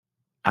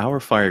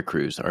Our fire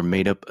crews are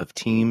made up of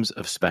teams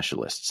of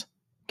specialists: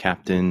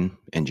 captain,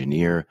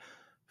 engineer,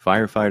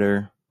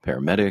 firefighter,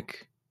 paramedic,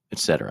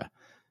 etc.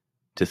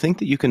 To think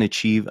that you can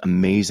achieve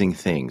amazing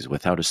things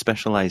without a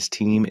specialized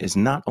team is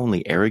not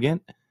only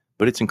arrogant,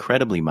 but it's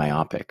incredibly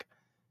myopic.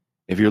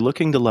 If you're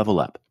looking to level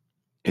up,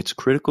 it's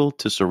critical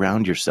to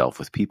surround yourself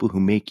with people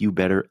who make you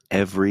better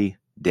every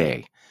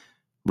day.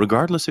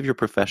 Regardless of your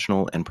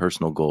professional and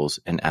personal goals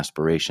and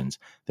aspirations,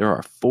 there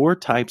are 4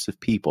 types of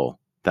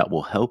people that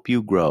will help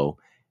you grow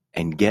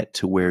and get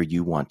to where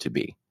you want to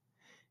be.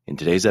 In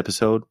today's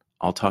episode,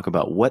 I'll talk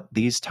about what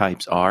these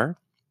types are.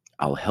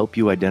 I'll help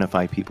you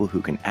identify people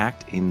who can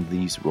act in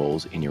these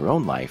roles in your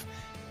own life,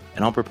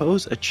 and I'll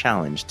propose a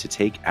challenge to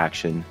take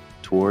action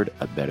toward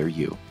a better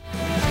you.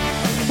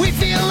 We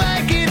feel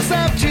like it's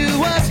up to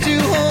us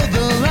to hold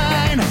the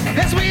line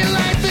as we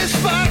light the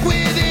spark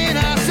within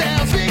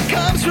ourselves. It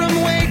comes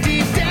from way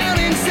deep down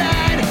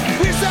inside.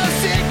 We're so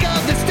sick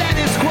of the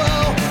status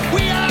quo.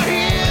 We are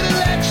here to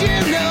let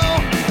you know.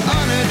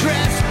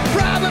 Unaddressed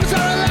problems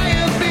are a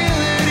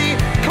liability.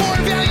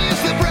 Core values,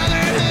 the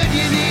brotherhood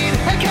you need.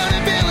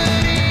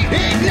 Accountability.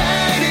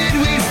 Ignited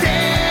we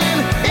stand.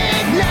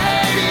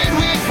 Ignited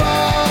we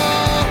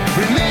fall.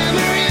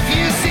 Remember, if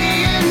you see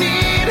a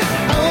need,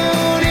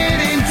 own it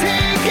and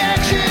take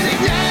action.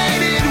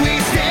 Ignited we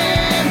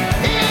stand.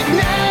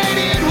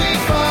 Ignited we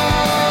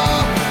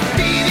fall.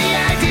 Be the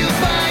ideal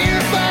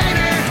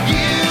firefighter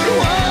you'd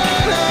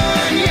want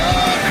on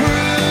your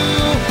crew.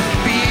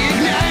 Be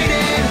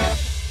ignited.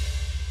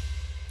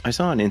 I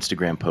saw an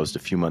Instagram post a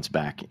few months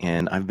back,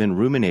 and I've been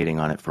ruminating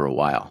on it for a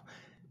while.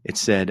 It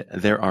said,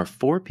 there are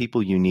 4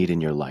 people you need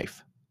in your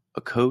life: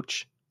 a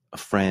coach, a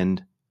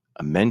friend,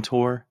 a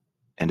mentor,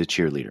 and a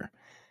cheerleader.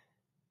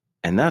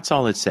 And that's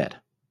all it said.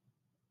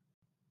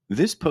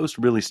 This post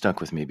really stuck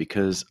with me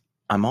because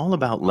I'm all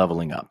about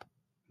leveling up,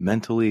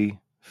 mentally,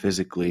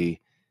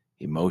 physically,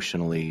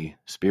 emotionally,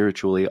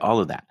 spiritually,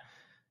 all of that.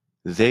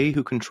 They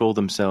who control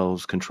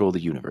themselves control the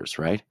universe,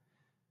 right?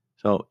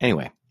 So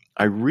anyway,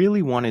 I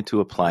really wanted to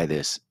apply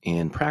this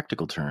in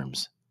practical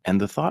terms,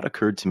 and the thought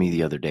occurred to me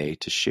the other day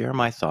to share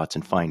my thoughts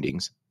and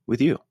findings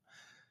with you.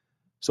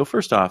 So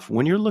first off,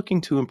 when you're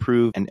looking to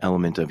improve an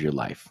element of your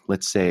life,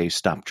 let's say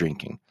stop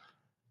drinking,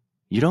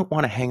 you don't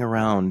want to hang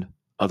around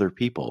other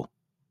people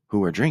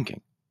who are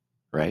drinking,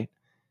 right?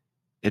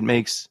 It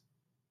makes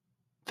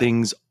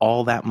things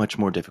all that much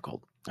more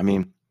difficult. I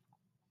mean,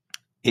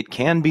 it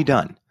can be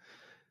done,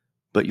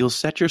 but you'll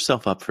set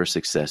yourself up for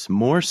success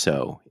more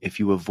so if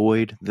you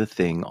avoid the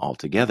thing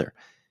altogether.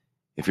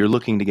 If you're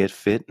looking to get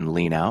fit and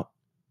lean out,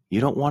 you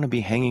don't want to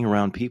be hanging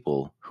around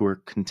people who are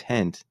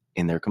content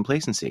in their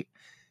complacency.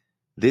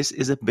 This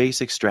is a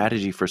basic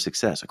strategy for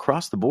success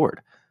across the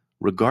board,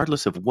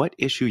 regardless of what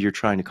issue you're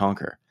trying to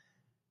conquer.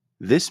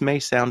 This may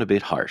sound a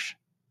bit harsh,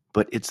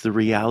 but it's the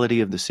reality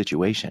of the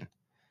situation.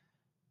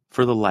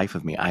 For the life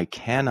of me, I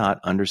cannot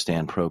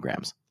understand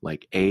programs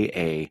like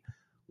AA,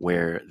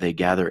 where they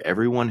gather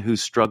everyone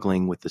who's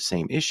struggling with the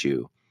same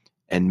issue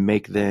and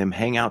make them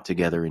hang out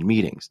together in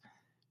meetings,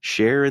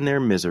 share in their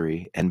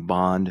misery, and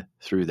bond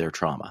through their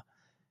trauma.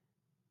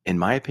 In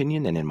my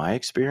opinion and in my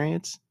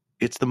experience,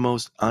 it's the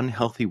most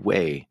unhealthy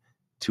way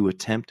to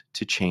attempt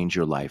to change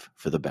your life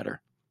for the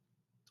better.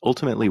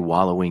 Ultimately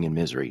wallowing in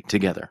misery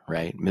together,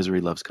 right?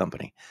 Misery loves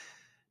company.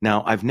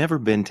 Now, I've never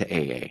been to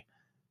AA,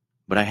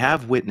 but I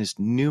have witnessed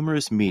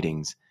numerous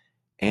meetings,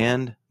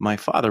 and my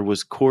father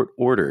was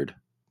court-ordered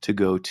to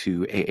go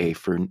to AA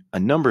for a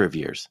number of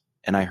years,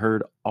 and I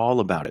heard all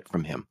about it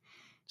from him.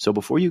 So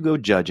before you go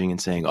judging and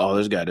saying, oh,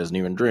 this guy doesn't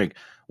even drink,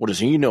 what does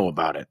he know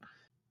about it?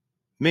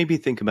 Maybe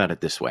think about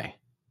it this way.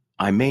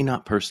 I may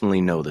not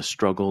personally know the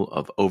struggle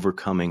of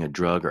overcoming a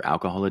drug or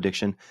alcohol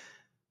addiction,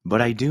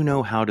 but I do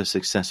know how to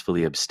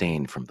successfully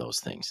abstain from those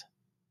things.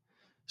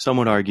 Some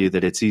would argue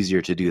that it's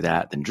easier to do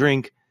that than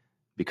drink,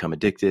 become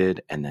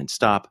addicted, and then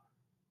stop.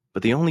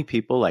 But the only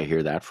people I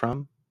hear that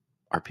from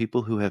are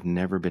people who have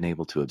never been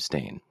able to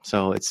abstain.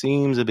 So it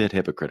seems a bit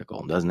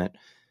hypocritical, doesn't it?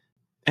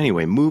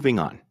 Anyway, moving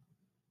on.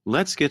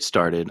 Let's get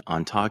started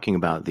on talking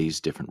about these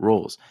different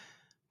roles.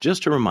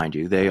 Just to remind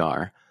you, they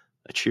are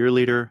a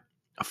cheerleader,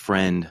 a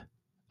friend,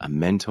 a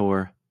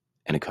mentor,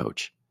 and a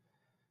coach.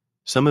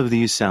 Some of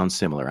these sound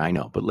similar, I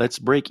know, but let's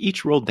break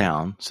each role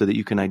down so that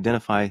you can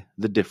identify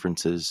the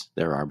differences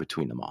there are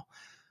between them all.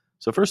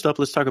 So first up,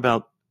 let's talk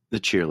about the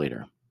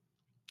cheerleader.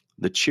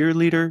 The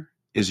cheerleader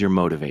is your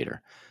motivator,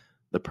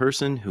 the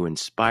person who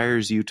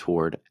inspires you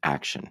toward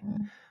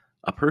action,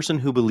 a person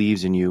who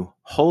believes in you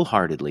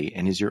wholeheartedly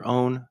and is your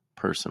own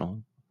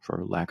personal,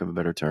 for lack of a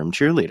better term,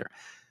 cheerleader.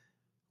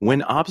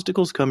 When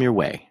obstacles come your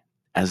way,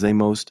 as they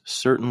most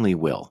certainly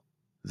will,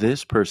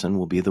 this person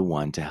will be the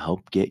one to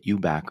help get you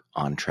back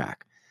on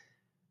track.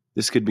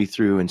 This could be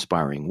through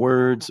inspiring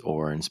words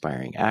or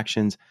inspiring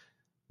actions.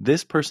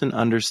 This person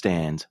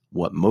understands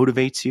what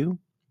motivates you,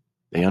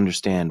 they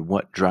understand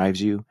what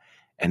drives you,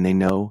 and they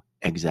know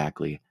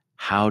exactly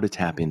how to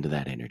tap into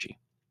that energy.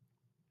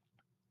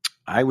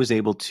 I was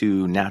able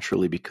to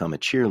naturally become a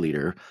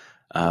cheerleader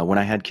when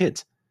I had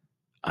kids.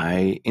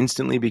 I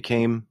instantly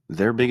became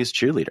their biggest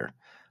cheerleader.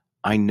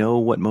 I know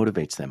what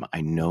motivates them.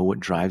 I know what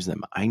drives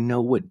them. I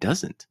know what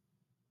doesn't.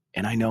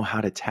 And I know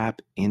how to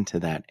tap into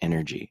that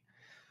energy.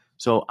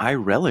 So I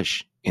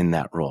relish in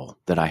that role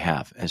that I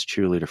have as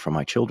cheerleader for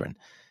my children.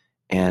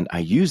 And I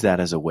use that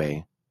as a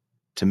way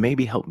to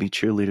maybe help be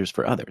cheerleaders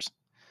for others.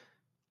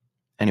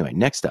 Anyway,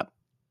 next up,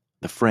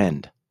 the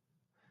friend.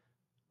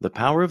 The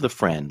power of the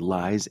friend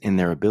lies in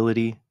their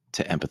ability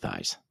to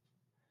empathize.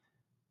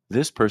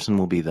 This person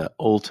will be the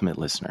ultimate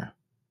listener,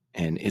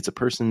 and it's a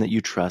person that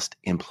you trust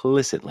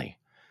implicitly,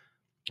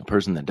 a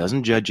person that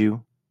doesn't judge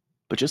you,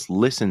 but just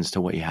listens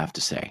to what you have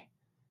to say.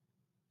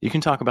 You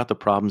can talk about the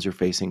problems you're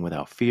facing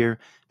without fear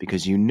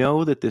because you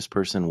know that this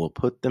person will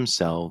put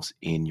themselves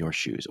in your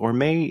shoes or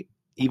may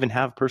even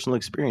have personal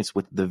experience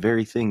with the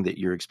very thing that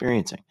you're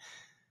experiencing.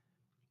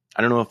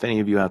 I don't know if any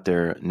of you out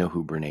there know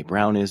who Brené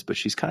Brown is, but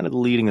she's kind of the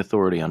leading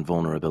authority on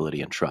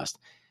vulnerability and trust.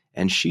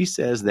 And she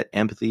says that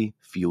empathy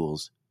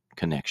fuels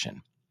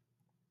connection.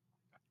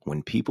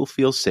 When people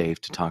feel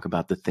safe to talk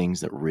about the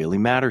things that really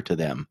matter to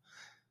them,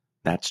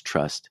 that's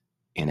trust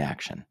in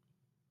action.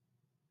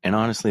 And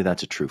honestly,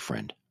 that's a true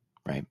friend,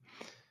 right?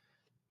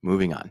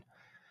 Moving on.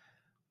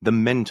 The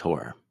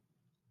mentor.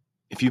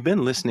 If you've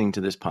been listening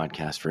to this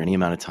podcast for any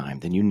amount of time,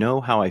 then you know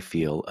how I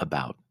feel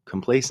about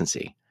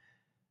complacency.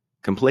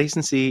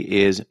 Complacency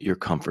is your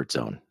comfort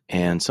zone.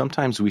 And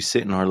sometimes we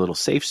sit in our little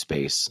safe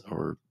space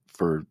or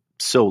for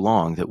so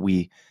long that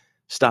we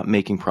stop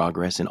making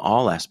progress in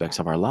all aspects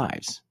of our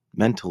lives,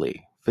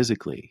 mentally,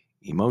 physically,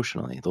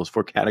 emotionally. Those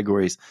 4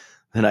 categories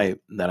that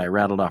I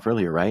rattled off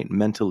earlier, right?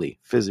 Mentally,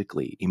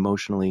 physically,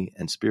 emotionally,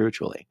 and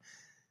spiritually.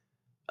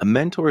 A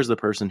mentor is the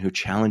person who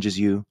challenges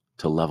you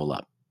to level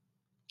up.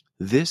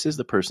 This is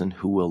the person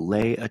who will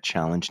lay a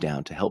challenge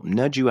down to help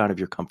nudge you out of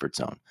your comfort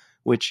zone,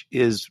 which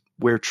is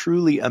where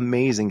truly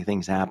amazing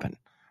things happen,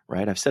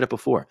 right? I've said it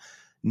before.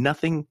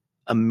 Nothing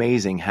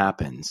amazing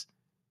happens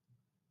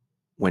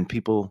when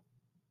people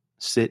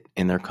sit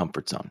in their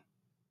comfort zone.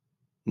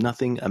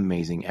 Nothing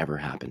amazing ever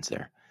happens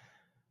there.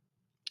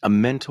 A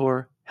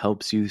mentor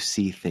helps you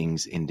see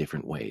things in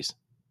different ways,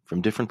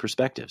 from different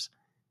perspectives.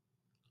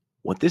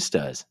 What this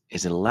does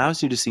is it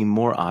allows you to see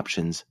more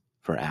options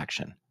for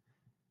action.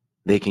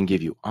 They can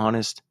give you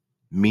honest,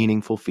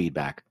 meaningful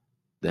feedback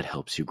that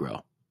helps you grow.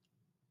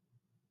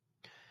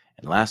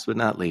 And last but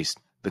not least,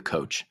 the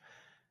coach.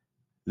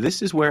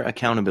 This is where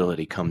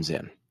accountability comes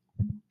in.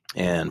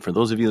 And for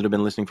those of you that have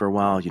been listening for a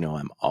while, you know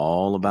I'm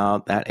all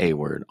about that A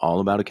word,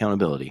 all about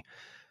accountability.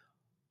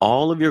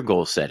 All of your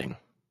goal setting,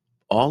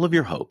 all of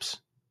your hopes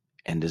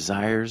and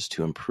desires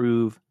to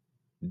improve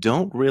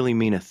don't really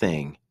mean a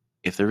thing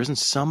if there isn't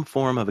some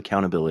form of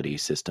accountability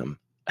system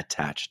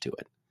attached to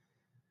it.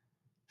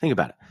 Think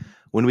about it.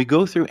 When we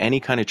go through any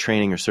kind of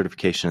training or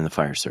certification in the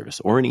fire service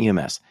or in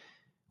EMS,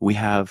 we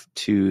have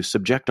to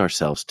subject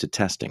ourselves to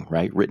testing,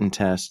 right? Written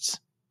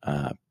tests,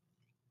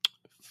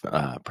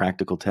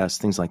 practical tests,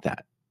 things like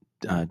that,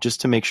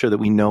 just to make sure that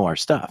we know our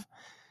stuff.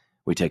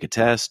 We take a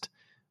test,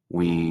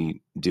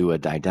 we do a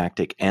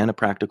didactic and a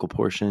practical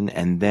portion,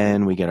 and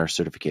then we get our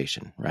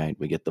certification, right?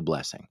 We get the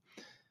blessing.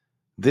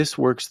 This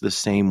works the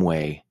same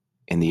way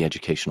in the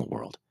educational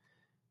world.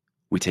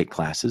 We take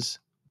classes,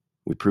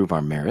 we prove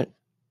our merit,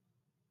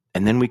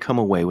 and then we come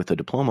away with a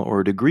diploma or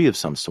a degree of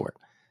some sort.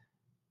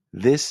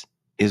 This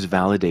is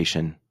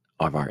validation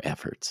of our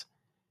efforts.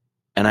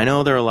 And I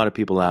know there are a lot of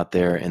people out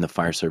there in the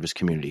fire service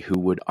community who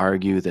would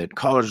argue that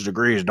college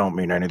degrees don't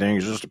mean anything,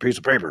 it's just a piece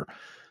of paper.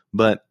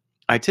 But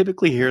I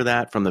typically hear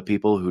that from the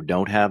people who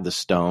don't have the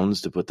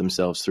stones to put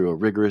themselves through a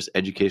rigorous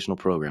educational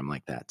program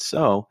like that.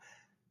 So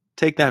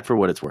take that for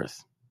what it's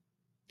worth.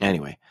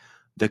 Anyway,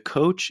 the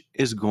coach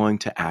is going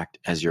to act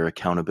as your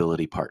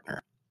accountability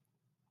partner.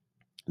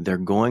 They're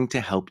going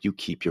to help you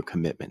keep your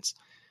commitments.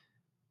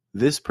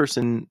 This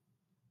person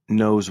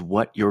knows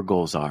what your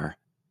goals are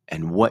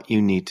and what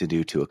you need to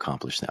do to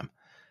accomplish them.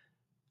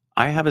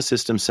 I have a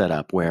system set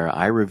up where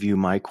I review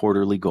my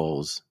quarterly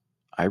goals.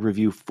 I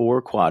review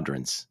 4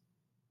 quadrants.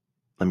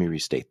 Let me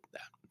restate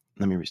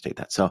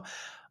that. So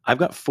I've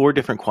got 4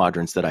 different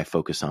quadrants that I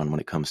focus on when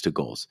it comes to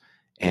goals.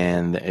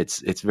 And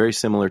it's very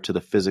similar to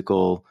the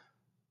physical,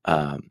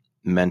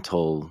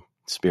 mental,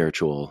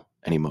 spiritual,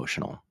 and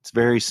emotional. It's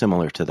very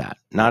similar to that.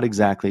 Not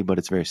exactly, but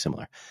it's very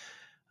similar.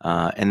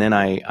 And then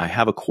I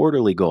have a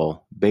quarterly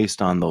goal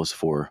based on those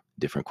 4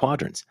 different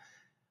quadrants.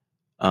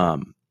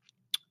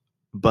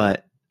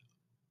 But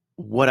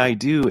what I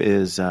do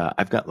is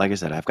I've got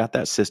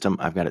that system.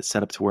 I've got it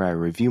set up to where I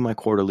review my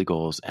quarterly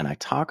goals and I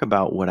talk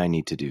about what I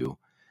need to do,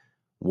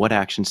 what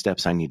action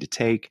steps I need to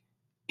take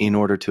in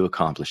order to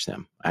accomplish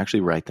them. I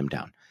actually write them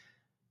down.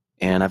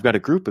 And I've got a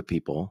group of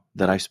people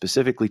that I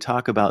specifically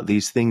talk about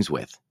these things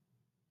with.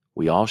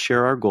 We all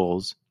share our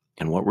goals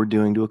and what we're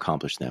doing to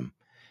accomplish them.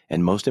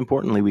 And most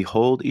importantly, we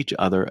hold each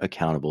other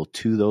accountable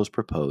to those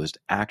proposed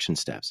action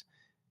steps.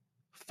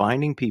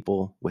 Finding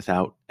people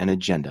without an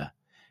agenda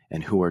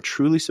and who are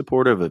truly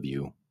supportive of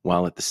you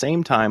while at the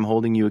same time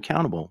holding you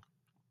accountable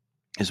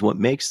is what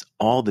makes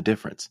all the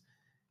difference.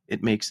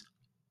 It makes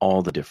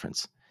all the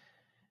difference.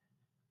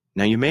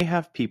 Now, you may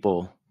have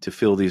people to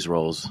fill these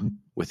roles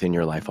within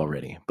your life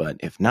already. But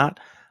if not,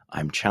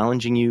 I'm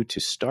challenging you to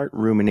start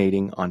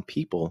ruminating on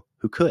people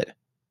who could,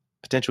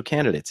 potential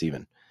candidates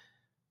even.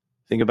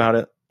 Think about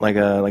it like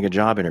a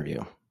job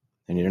interview.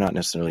 And you're not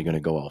necessarily going to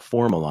go all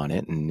formal on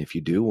it. And if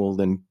you do, well,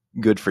 then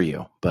good for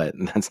you. But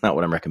that's not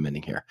what I'm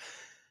recommending here.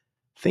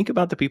 Think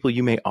about the people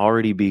you may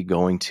already be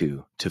going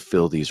to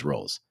fill these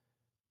roles.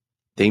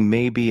 They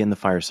may be in the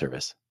fire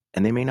service,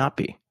 and they may not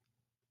be.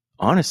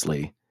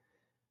 Honestly,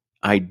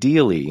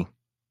 ideally,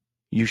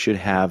 you should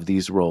have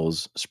these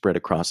roles spread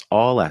across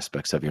all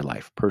aspects of your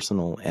life,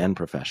 personal and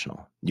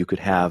professional. You could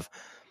have,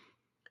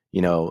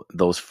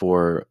 those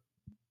four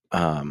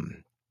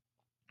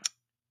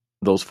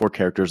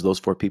characters, those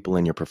four people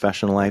in your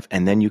professional life,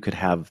 and then you could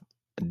have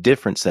a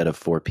different set of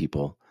four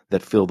people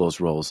that fill those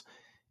roles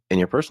in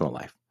your personal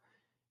life.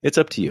 It's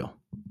up to you.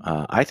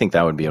 I think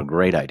that would be a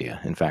great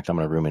idea. In fact, I'm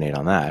going to ruminate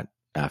on that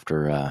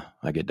after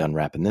I get done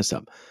wrapping this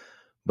up.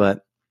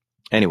 But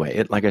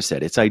anyway, like I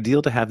said, it's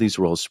ideal to have these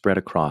roles spread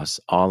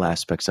across all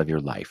aspects of your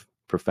life,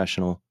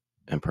 professional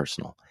and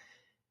personal.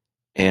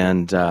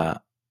 And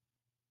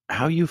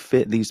how you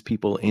fit these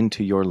people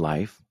into your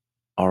life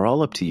are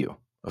all up to you,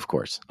 of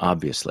course,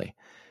 obviously.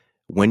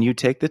 When you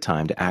take the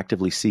time to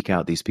actively seek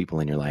out these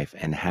people in your life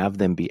and have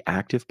them be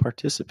active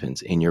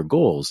participants in your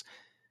goals,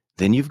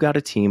 then you've got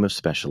a team of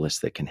specialists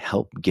that can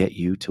help get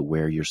you to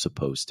where you're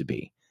supposed to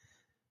be.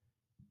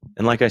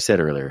 And like I said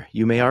earlier,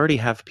 you may already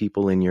have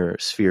people in your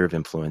sphere of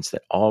influence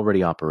that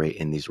already operate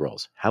in these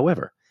roles.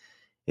 However,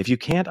 if you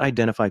can't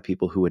identify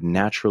people who would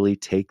naturally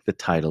take the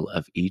title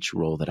of each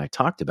role that I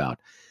talked about,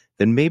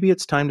 then maybe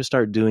it's time to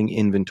start doing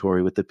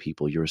inventory with the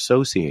people you're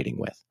associating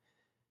with.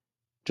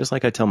 Just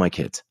like I tell my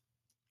kids,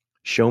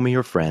 show me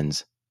your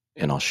friends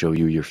and I'll show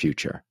you your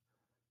future.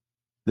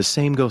 The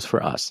same goes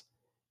for us.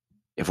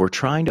 If we're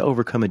trying to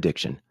overcome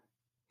addiction,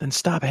 then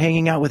stop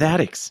hanging out with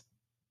addicts.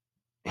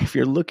 If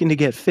you're looking to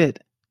get fit,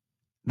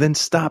 then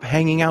stop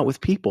hanging out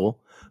with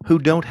people who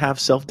don't have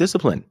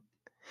self-discipline.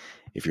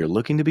 If you're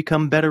looking to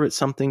become better at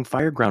something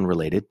fireground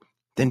related,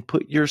 then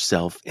put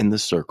yourself in the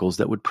circles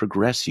that would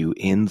progress you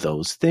in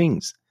those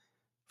things.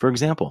 For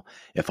example,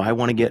 if I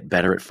want to get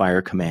better at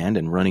fire command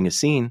and running a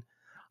scene,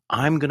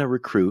 I'm going to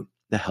recruit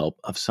the help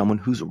of someone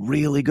who's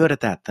really good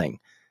at that thing.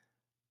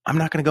 I'm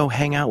not going to go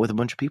hang out with a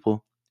bunch of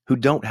people who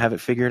don't have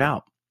it figured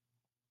out.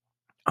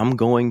 I'm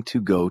going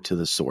to go to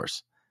the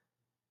source.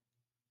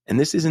 And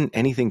this isn't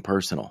anything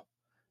personal.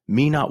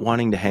 Me not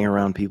wanting to hang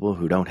around people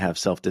who don't have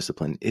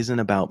self-discipline isn't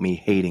about me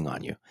hating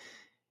on you.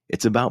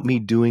 It's about me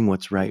doing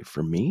what's right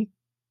for me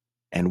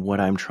and what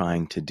I'm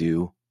trying to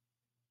do,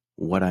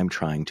 what I'm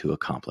trying to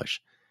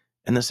accomplish.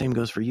 And the same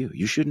goes for you.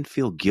 You shouldn't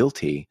feel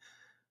guilty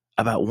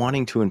about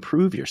wanting to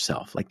improve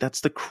yourself. Like,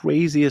 that's the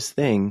craziest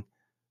thing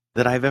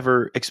that I've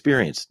ever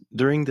experienced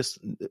during this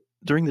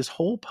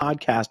whole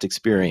podcast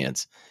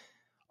experience.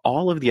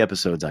 All of the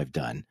episodes I've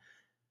done,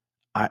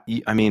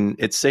 I mean,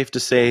 it's safe to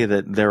say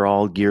that they're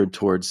all geared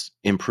towards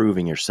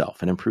improving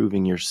yourself and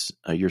improving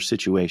your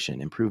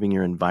situation, improving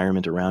your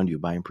environment around you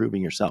by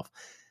improving yourself.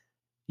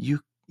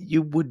 You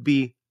would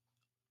be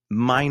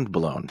mind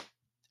blown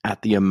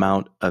at the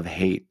amount of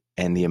hate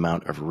and the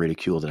amount of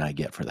ridicule that I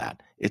get for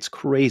that. It's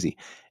crazy.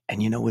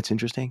 And you know what's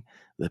interesting?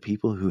 The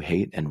people who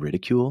hate and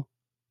ridicule,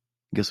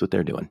 guess what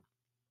they're doing?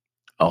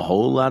 A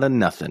whole lot of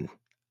nothing.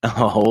 A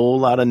whole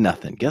lot of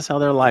nothing. Guess how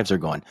their lives are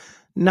going?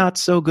 Not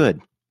so good.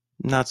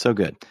 Not so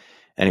good.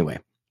 Anyway,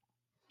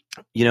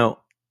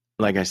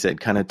 like I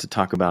said, kind of to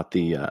talk about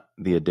the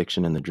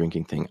addiction and the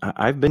drinking thing,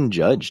 I've been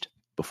judged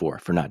before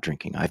for not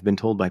drinking. I've been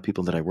told by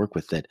people that I work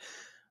with that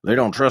they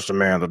don't trust a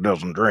man that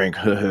doesn't drink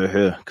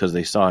because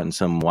they saw it in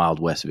some Wild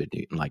West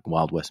video, like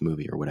Wild West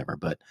movie or whatever.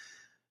 But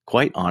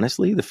quite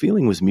honestly, the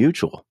feeling was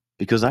mutual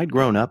because I'd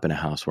grown up in a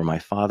house where my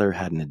father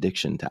had an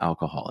addiction to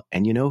alcohol.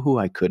 And you know who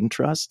I couldn't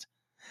trust?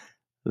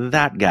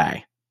 That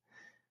guy.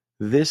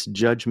 This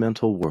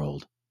judgmental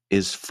world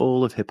is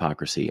full of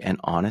hypocrisy. And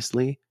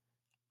honestly,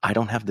 I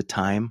don't have the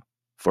time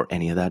for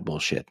any of that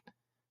bullshit.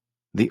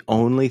 The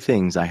only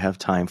things I have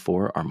time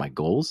for are my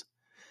goals,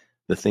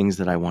 the things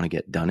that I want to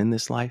get done in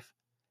this life,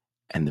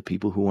 and the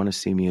people who want to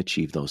see me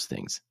achieve those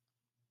things.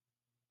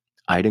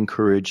 I'd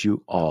encourage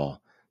you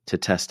all to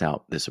test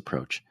out this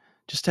approach.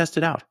 Just test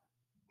it out.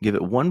 Give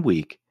it 1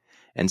 week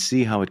and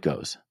see how it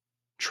goes.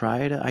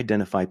 Try to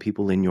identify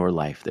people in your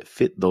life that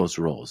fit those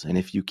roles. And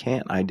if you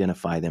can't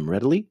identify them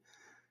readily,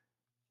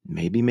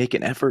 maybe make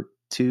an effort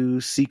to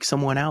seek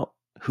someone out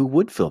who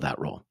would fill that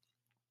role.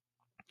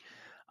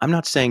 I'm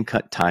not saying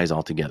cut ties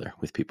altogether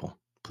with people.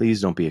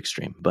 Please don't be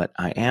extreme. But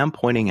I am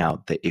pointing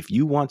out that if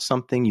you want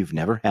something you've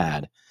never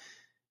had,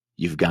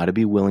 you've got to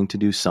be willing to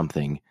do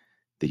something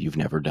that you've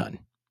never done.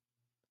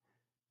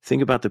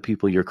 Think about the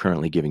people you're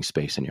currently giving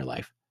space in your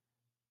life.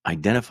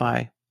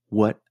 Identify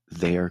what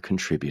they are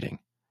contributing.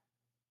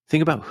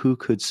 Think about who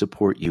could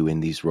support you in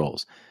these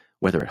roles,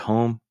 whether at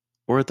home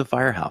or at the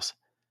firehouse.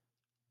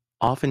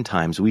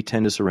 Oftentimes, we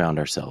tend to surround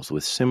ourselves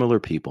with similar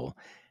people,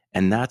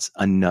 and that's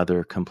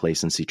another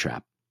complacency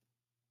trap.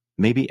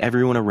 Maybe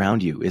everyone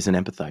around you is an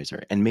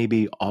empathizer, and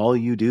maybe all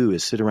you do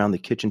is sit around the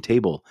kitchen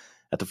table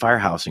at the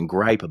firehouse and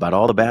gripe about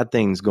all the bad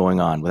things going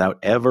on without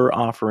ever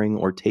offering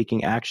or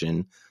taking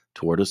action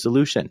toward a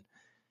solution.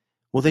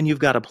 Well, then you've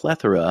got a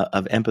plethora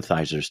of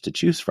empathizers to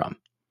choose from.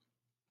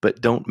 But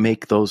don't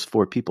make those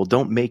 4 people,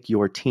 don't make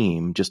your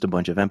team just a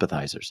bunch of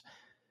empathizers.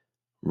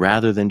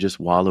 Rather than just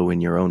wallow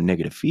in your own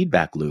negative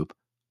feedback loop,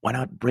 why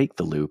not break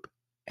the loop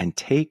and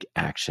take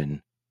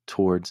action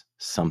towards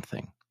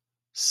something,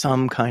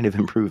 some kind of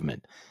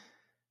improvement?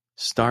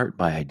 Start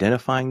by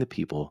identifying the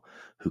people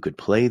who could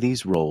play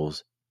these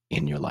roles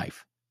in your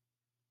life.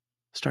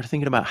 Start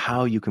thinking about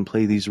how you can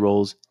play these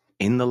roles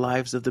in the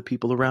lives of the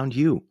people around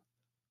you.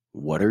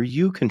 What are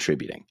you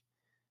contributing?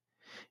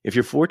 If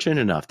you're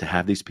fortunate enough to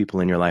have these people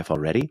in your life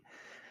already,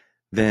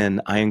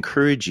 then I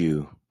encourage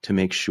you to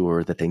make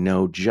sure that they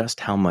know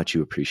just how much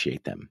you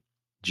appreciate them,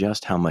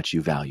 just how much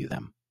you value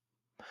them.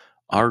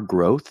 Our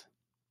growth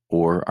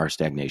or our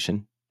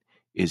stagnation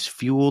is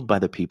fueled by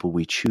the people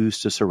we choose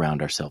to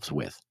surround ourselves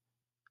with.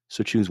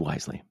 So choose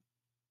wisely.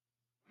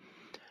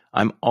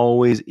 I'm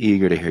always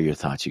eager to hear your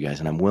thoughts, you guys,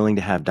 and I'm willing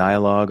to have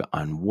dialogue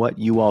on what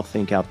you all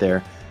think out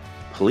there.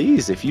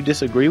 Please, if you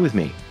disagree with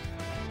me,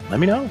 let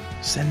me know.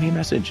 Send me a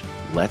message.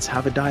 Let's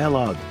have a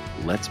dialogue.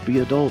 Let's be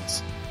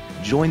adults.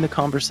 Join the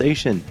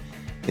conversation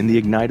in the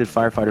Ignited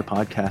Firefighter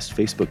Podcast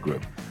Facebook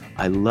group.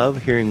 I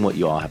love hearing what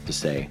you all have to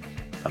say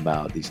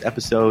about these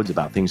episodes,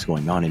 about things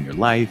going on in your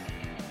life,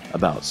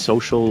 about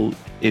social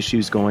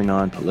issues going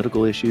on,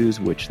 political issues,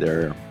 which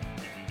there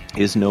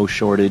is no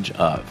shortage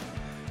of.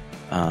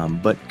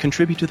 But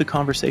contribute to the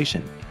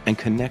conversation and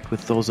connect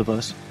with those of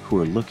us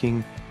who are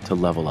looking to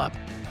level up.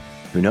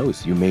 Who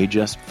knows, you may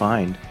just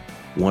find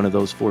one of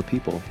those 4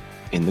 people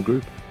in the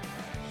group.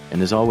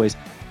 And as always,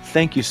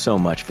 thank you so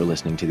much for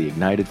listening to the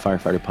Ignited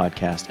Firefighter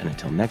Podcast. And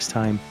until next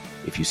time,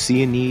 if you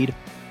see a need,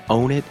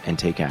 own it and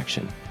take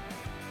action.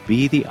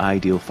 Be the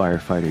ideal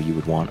firefighter you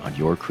would want on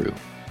your crew.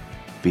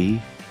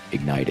 Be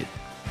ignited.